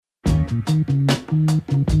You're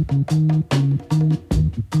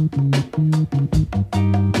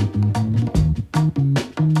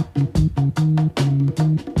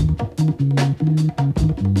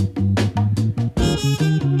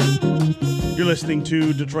listening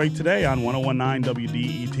to Detroit Today on 1019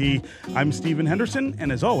 WDET. I'm Stephen Henderson,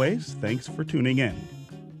 and as always, thanks for tuning in.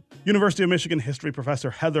 University of Michigan history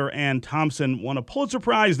professor Heather Ann Thompson won a Pulitzer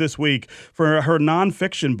Prize this week for her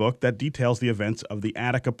nonfiction book that details the events of the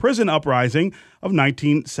Attica prison uprising of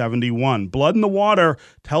 1971. Blood in the Water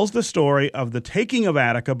tells the story of the taking of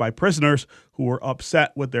Attica by prisoners who were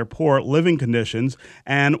upset with their poor living conditions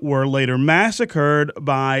and were later massacred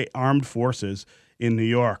by armed forces in New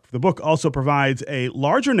York. The book also provides a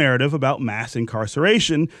larger narrative about mass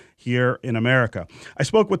incarceration here in America. I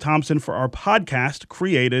spoke with Thompson for our podcast,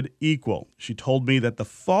 Created Equal. She told me that the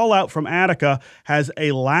fallout from Attica has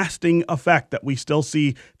a lasting effect that we still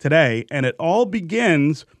see today, and it all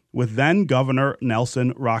begins with then Governor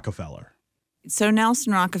Nelson Rockefeller. So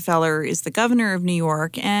Nelson Rockefeller is the governor of New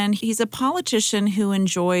York, and he's a politician who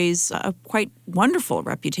enjoys a quite wonderful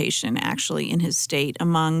reputation, actually, in his state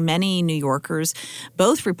among many New Yorkers,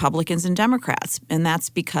 both Republicans and Democrats. And that's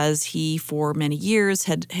because he, for many years,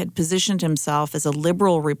 had positioned himself as a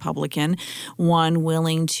liberal Republican, one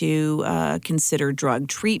willing to consider drug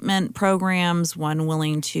treatment programs, one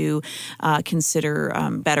willing to consider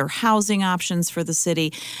better housing options for the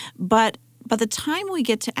city. But by the time we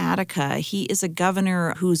get to Attica, he is a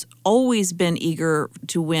governor who's always been eager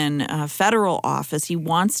to win federal office. He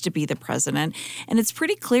wants to be the president. And it's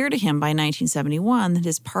pretty clear to him by 1971 that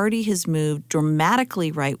his party has moved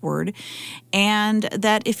dramatically rightward, and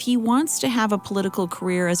that if he wants to have a political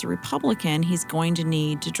career as a Republican, he's going to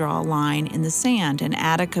need to draw a line in the sand. And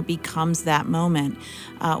Attica becomes that moment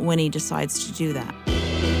when he decides to do that.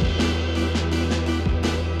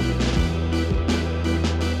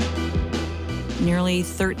 Nearly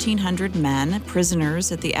 1,300 men,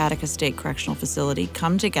 prisoners at the Attica State Correctional Facility,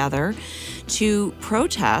 come together to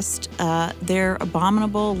protest their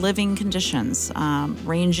abominable living conditions,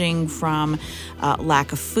 ranging from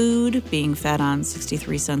lack of food, being fed on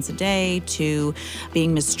 63 cents a day, to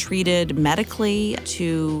being mistreated medically,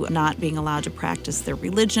 to not being allowed to practice their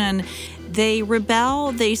religion. They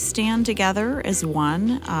rebel, they stand together as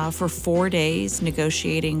one for 4 days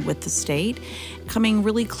negotiating with the state, coming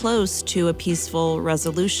really close to a peaceful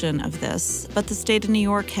resolution of this. But the state of New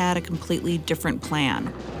York had a completely different plan,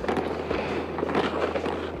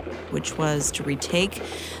 which was to retake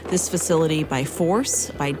this facility by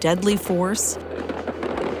force, by deadly force.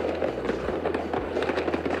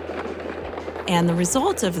 And the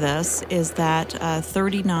result of this is that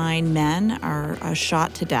 39 men are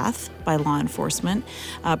shot to death by law enforcement,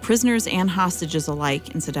 prisoners and hostages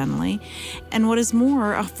alike, incidentally. And what is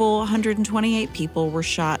more, a full 128 people were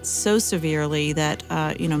shot so severely that,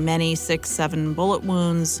 many 6-7 bullet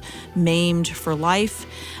wounds, maimed for life.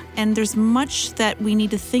 And there's much that we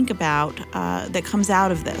need to think about that comes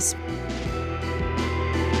out of this.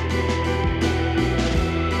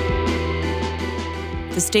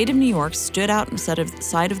 The state of New York stood outside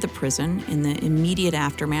of the prison in the immediate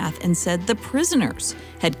aftermath and said the prisoners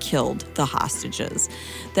had killed the hostages,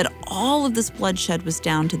 that all of this bloodshed was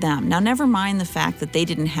down to them. Now, never mind the fact that they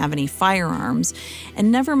didn't have any firearms,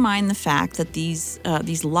 and never mind the fact that these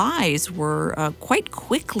lies were quite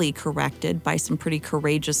quickly corrected by some pretty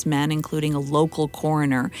courageous men, including a local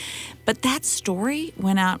coroner. But that story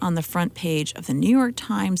went out on the front page of the New York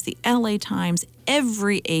Times, the LA Times,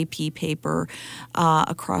 every AP paper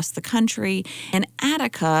across the country. And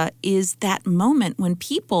Attica is that moment when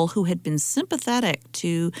people who had been sympathetic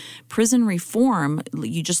to prison reform,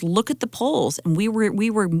 you just look at the polls, and we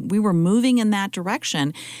were moving in that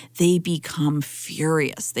direction. They become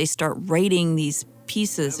furious. They start writing these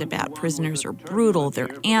pieces about prisoners are brutal, they're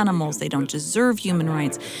animals, they don't deserve human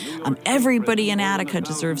rights. Everybody in Attica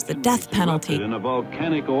deserves the death penalty. In a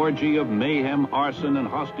volcanic orgy of mayhem, arson, and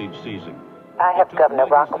hostage seizing. I have Governor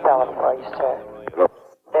Rockefeller for you, sir.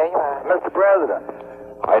 There you are. Mr. President,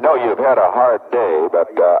 I know you've had a hard day, but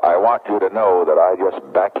I want you to know that I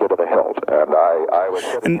just back you to the hilt. And I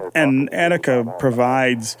was... And Attica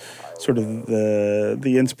provides sort of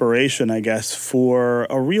the inspiration, I guess, for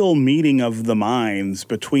a real meeting of the minds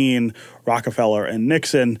between Rockefeller and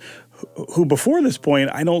Nixon, who before this point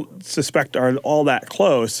I don't suspect are all that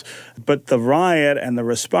close, but the riot and the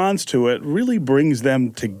response to it really brings them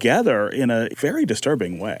together in a very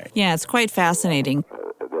disturbing way. Yeah, it's quite fascinating.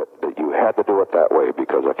 That you had to do it that way,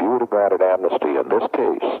 because if you would have granted amnesty in this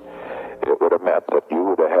case, it would have meant that you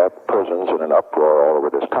would have had prisons in an uproar all over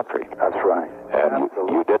this country. That's right. And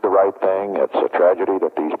you did the right thing. It's a tragedy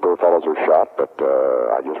that these poor fellows are shot, but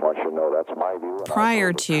I just want you to know that's my view.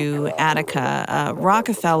 Prior to Attica,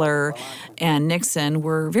 Rockefeller and Nixon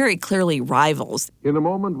were very clearly rivals. In a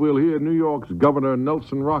moment, we'll hear New York's Governor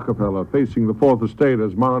Nelson Rockefeller facing the Fourth Estate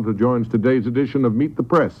as Monitor joins today's edition of Meet the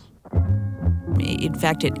Press. In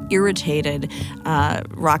fact, it irritated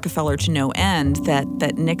Rockefeller to no end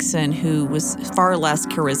that Nixon, who was far less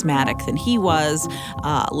charismatic than he was,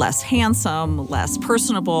 less handsome, less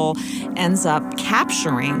personable, ends up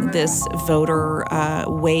capturing this voter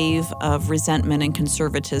wave of resentment and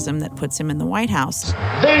conservatism that puts him in the White House.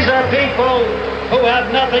 These are people who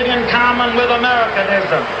have nothing in common with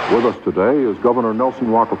Americanism. With us today is Governor Nelson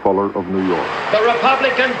Rockefeller of New York. The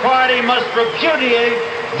Republican Party must repudiate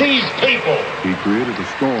these people. He created a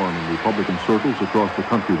storm in Republican circles across the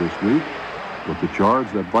country this week with the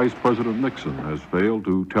charge that Vice President Nixon has failed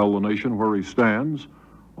to tell the nation where he stands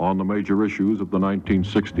on the major issues of the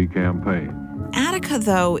 1960 campaign. Attica,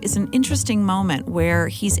 though, is an interesting moment where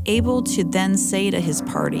he's able to then say to his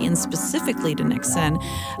party, and specifically to Nixon,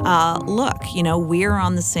 look, we're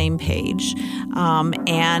on the same page.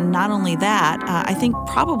 And not only that, I think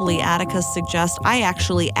probably Attica suggests I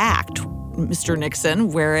actually act, Mr.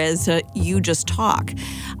 Nixon, whereas you just talk.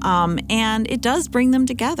 And it does bring them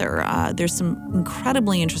together. There's some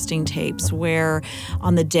incredibly interesting tapes where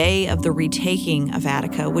on the day of the retaking of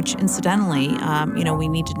Attica, which incidentally, we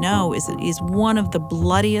need to know is one of the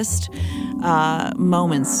bloodiest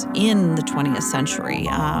moments in the 20th century.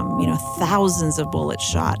 Thousands of bullets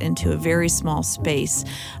shot into a very small space.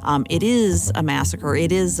 It is a massacre.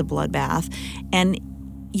 It is a bloodbath. And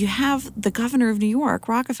you have the governor of New York,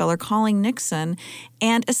 Rockefeller, calling Nixon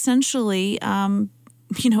and essentially,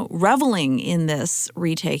 reveling in this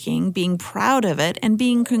retaking, being proud of it, and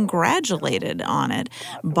being congratulated on it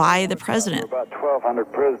by the president. About 1,200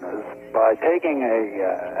 prisoners by taking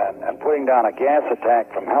and putting down a gas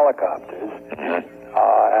attack from helicopters,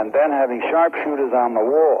 and then having sharpshooters on the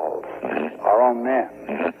walls, our own men.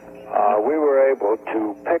 We were able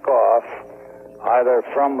to pick off, either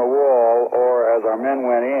from the wall or as our men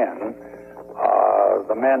went in,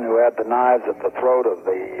 the men who had the knives at the throat of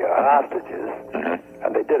the hostages,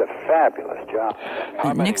 and they did a fabulous job.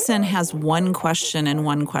 Nixon has one question and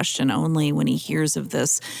one question only when he hears of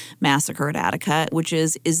this massacre at Attica, which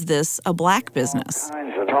is this a black business?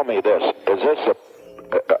 Tell me this,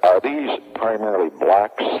 are these primarily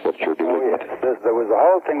blacks that you're dealing with? Yes, the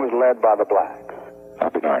whole thing was led by the blacks. I'll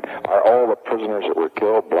be darned. Are all the prisoners that were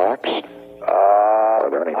killed blacks? Are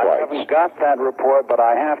there any whites? I haven't got that report, but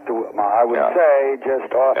I have to. I would say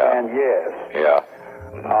just offhand, yes. Yeah.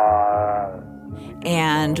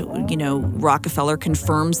 And, Rockefeller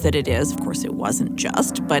confirms that it is. Of course, it wasn't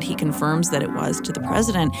just, but he confirms that it was to the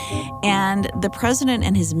president. And the president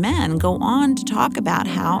and his men go on to talk about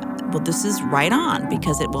how, this is right on,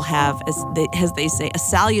 because it will have, as they say, a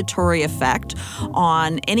salutary effect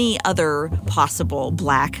on any other possible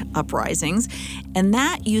black uprisings. And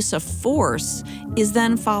that use of force is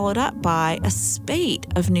then followed up by a spate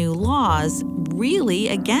of new laws, really,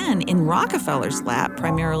 again, in Rockefeller's lap,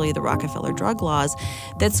 primarily the Rockefeller drug laws,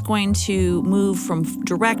 that's going to move from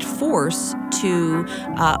direct force to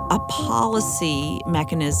a policy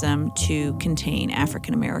mechanism to contain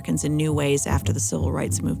African Americans in new ways after the Civil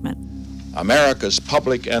Rights Movement. America's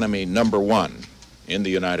public enemy number one in the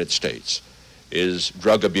United States is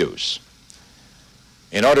drug abuse.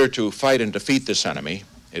 In order to fight and defeat this enemy,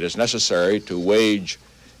 it is necessary to wage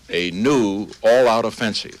a new all-out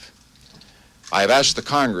offensive. I have asked the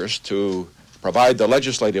Congress to provide the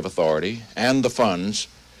legislative authority and the funds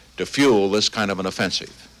to fuel this kind of an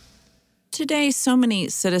offensive. Today, so many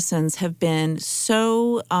citizens have been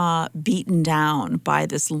so beaten down by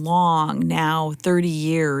this long, now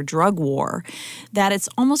 30-year drug war that it's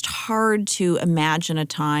almost hard to imagine a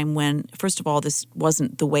time when, first of all, this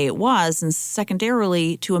wasn't the way it was, and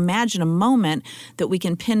secondarily, to imagine a moment that we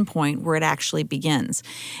can pinpoint where it actually begins.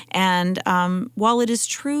 And while it is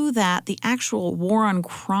true that the actual war on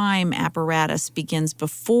crime apparatus begins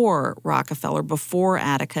before Rockefeller, before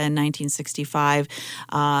Attica in 1965,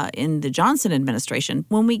 in the Johnson administration,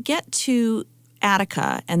 when we get to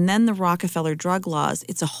Attica and then the Rockefeller drug laws,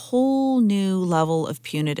 it's a whole new level of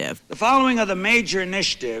punitive. The following are the major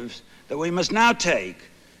initiatives that we must now take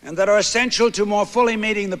and that are essential to more fully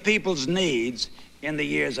meeting the people's needs in the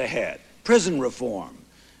years ahead. Prison reform,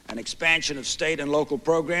 an expansion of state and local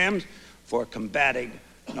programs for combating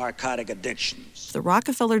narcotic addictions. The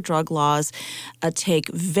Rockefeller drug laws take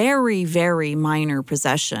very, very minor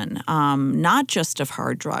possession, not just of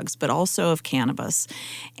hard drugs, but also of cannabis,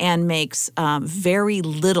 and makes very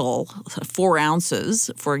little, 4 ounces,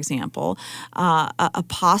 for example, a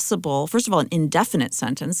possible, first of all, an indefinite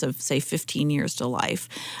sentence of, say, 15 years to life,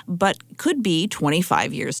 but could be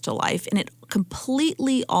 25 years to life. And it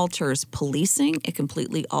completely alters policing. It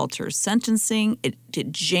completely alters sentencing. It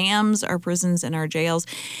jams our prisons and our jails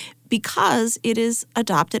because it is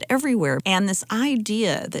adopted everywhere. And this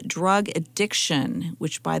idea that drug addiction,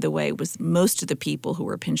 which, by the way, was most of the people who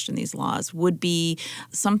were pinched in these laws, would be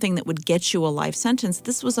something that would get you a life sentence,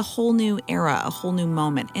 this was a whole new era, a whole new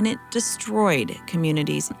moment, and it destroyed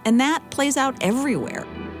communities. And that plays out everywhere.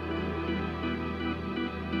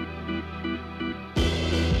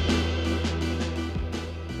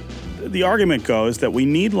 The argument goes that we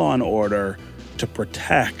need law and order to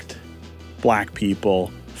protect black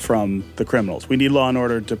people from the criminals. We need law and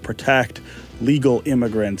order to protect legal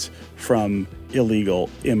immigrants from illegal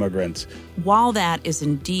immigrants. While that is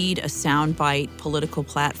indeed a soundbite political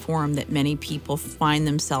platform that many people find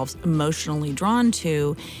themselves emotionally drawn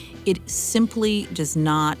to, it simply does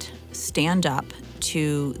not stand up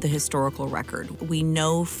to the historical record. We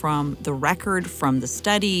know from the record, from the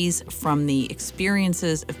studies, from the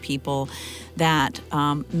experiences of people that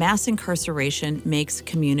mass incarceration makes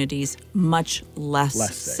communities much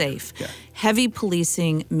less safe. Yeah. Heavy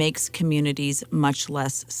policing makes communities much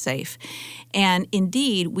less safe. And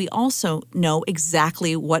indeed, we also know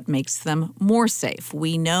exactly what makes them more safe.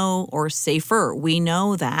 We know, or safer, we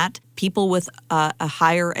know that people with a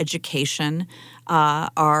higher education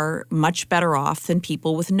are much better off than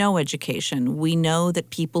people with no education. We know that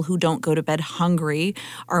people who don't go to bed hungry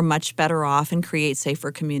are much better off and create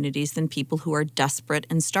safer communities than people who are desperate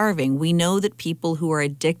and starving. We know that people who are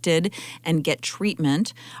addicted and get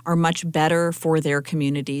treatment are much better for their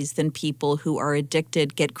communities than people who are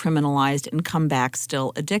addicted, get criminalized, and come back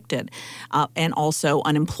still addicted, and also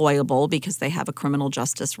unemployable because they have a criminal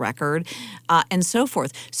justice record, and so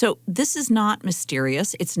forth. So this is not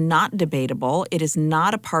mysterious. It's not debatable. It is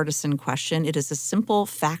not a partisan question. It is a simple,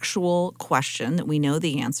 factual question that we know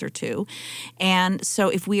the answer to. And so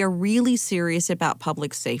if we are really serious about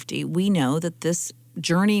public safety, we know that this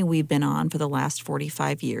journey we've been on for the last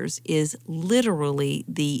 45 years is literally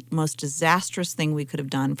the most disastrous thing we could have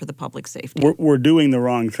done for the public safety. We're doing the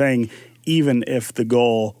wrong thing, even if the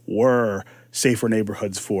goal were safer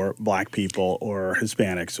neighborhoods for black people or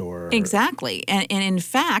Hispanics or... Exactly. And in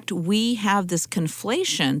fact, we have this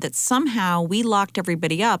conflation that somehow we locked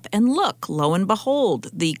everybody up and look, lo and behold,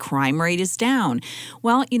 the crime rate is down.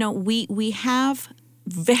 Well, you know, we have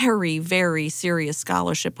very, very serious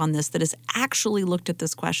scholarship on this that has actually looked at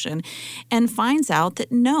this question and finds out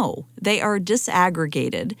that no, they are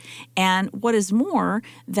disaggregated. And what is more,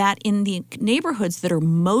 that in the neighborhoods that are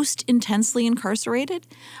most intensely incarcerated,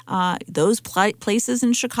 those places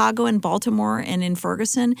in Chicago and Baltimore and in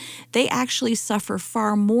Ferguson, they actually suffer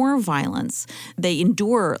far more violence. They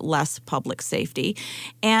endure less public safety.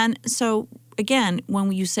 And so again,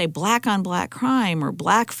 when you say black on black crime or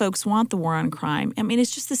black folks want the war on crime, I mean,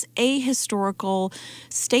 it's just this ahistorical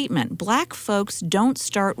statement. Black folks don't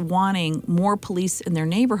start wanting more police in their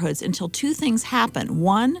neighborhoods until 2 things happen.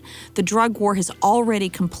 1, the drug war has already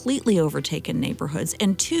completely overtaken neighborhoods.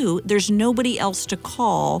 And 2, there's nobody else to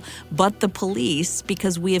call but the police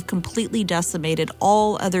because we have completely decimated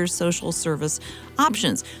all other social service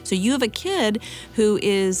options. So you have a kid who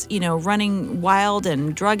is, you know, running wild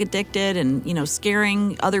and drug addicted and, you know,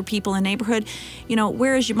 scaring other people in the neighborhood, you know,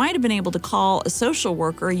 whereas you might have been able to call a social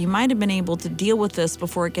worker, you might have been able to deal with this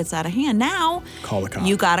before it gets out of hand. Now, call the cops.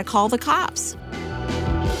 You got to call the cops.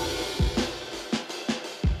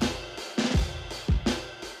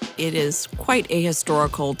 It is quite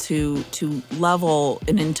ahistorical to level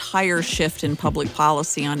an entire shift in public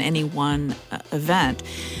policy on any one event.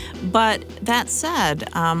 But that said,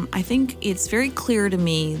 I think it's very clear to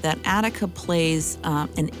me that Attica plays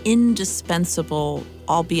an indispensable,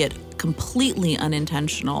 albeit completely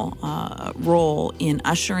unintentional, role in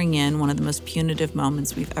ushering in one of the most punitive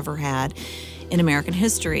moments we've ever had in American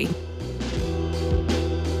history.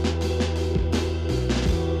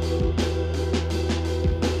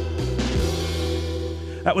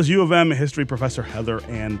 That was U of M history professor Heather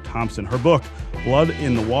Ann Thompson. Her book, Blood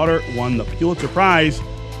in the Water, won the Pulitzer Prize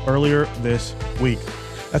earlier this week.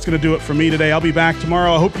 That's going to do it for me today. I'll be back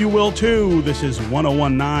tomorrow. I hope you will too. This is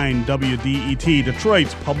 101.9 WDET,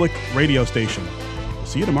 Detroit's public radio station. We'll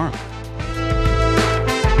see you tomorrow.